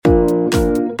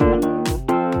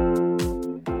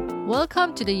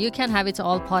Welcome to the You Can Have It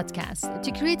All podcast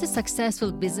to create a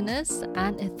successful business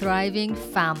and a thriving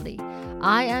family.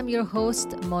 I am your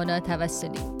host, Mona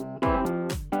Tawassuli.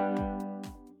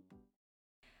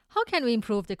 How can we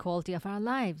improve the quality of our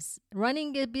lives?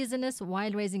 Running a business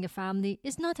while raising a family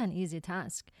is not an easy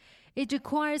task. It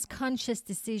requires conscious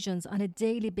decisions on a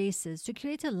daily basis to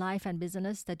create a life and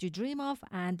business that you dream of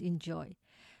and enjoy.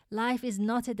 Life is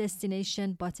not a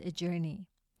destination but a journey.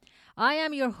 I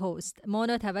am your host,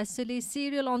 Mona Tawassuli,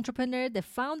 serial entrepreneur, the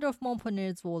founder of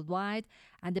Mompreneurs Worldwide,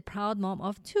 and the proud mom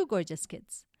of 2 gorgeous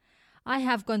kids. I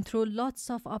have gone through lots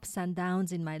of ups and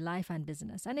downs in my life and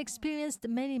business and experienced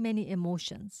many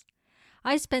emotions.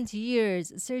 I spent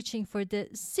years searching for the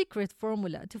secret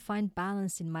formula to find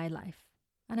balance in my life.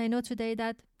 And I know today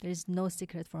that there is no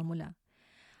secret formula.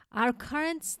 Our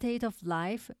current state of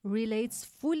life relates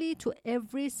fully to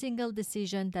every single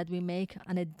decision that we make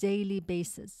on a daily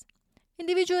basis.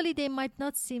 Individually, they might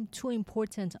not seem too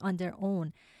important on their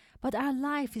own, but our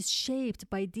life is shaped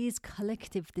by these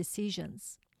collective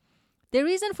decisions. The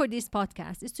reason for this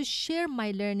podcast is to share my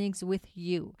learnings with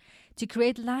you, to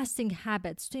create lasting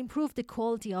habits to improve the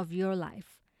quality of your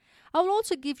life. I will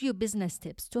also give you business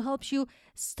tips to help you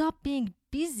stop being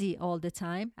busy all the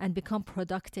time and become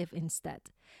productive instead,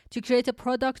 to create a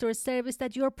product or a service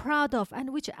that you're proud of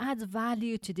and which adds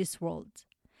value to this world.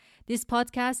 This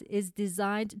podcast is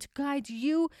designed to guide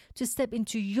you to step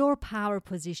into your power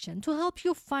position, to help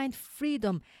you find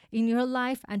freedom in your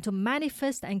life and to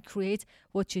manifest and create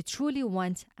what you truly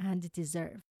want and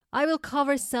deserve. I will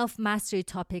cover self-mastery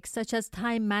topics such as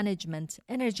time management,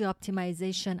 energy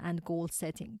optimization, and goal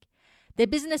setting. The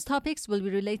business topics will be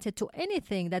related to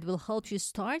anything that will help you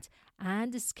start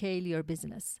and scale your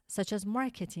business, such as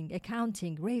marketing,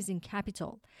 accounting, raising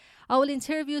capital. I will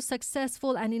interview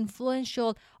successful and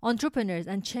influential entrepreneurs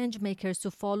and change makers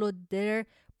to follow their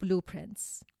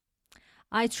blueprints.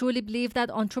 I truly believe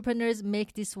that entrepreneurs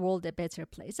make this world a better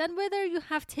place. And whether you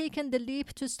have taken the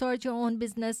leap to start your own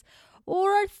business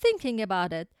or are thinking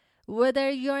about it, whether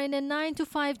you're in a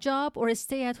 9-to-5 job or a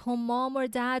stay-at-home mom or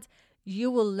dad,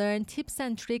 you will learn tips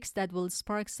and tricks that will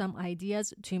spark some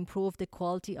ideas to improve the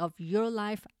quality of your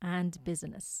life and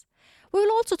business. We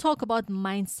will also talk about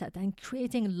mindset and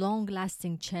creating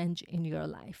long-lasting change in your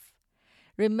life.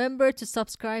 Remember to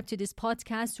subscribe to this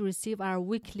podcast to receive our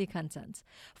weekly content.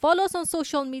 Follow us on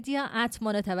social media at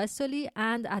Mona Tawassuli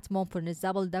and at Mompreneurs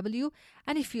WW.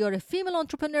 And if you're a female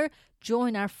entrepreneur,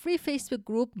 join our free Facebook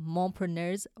group,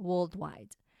 Mompreneurs Worldwide.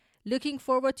 Looking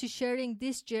forward to sharing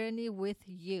this journey with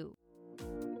you.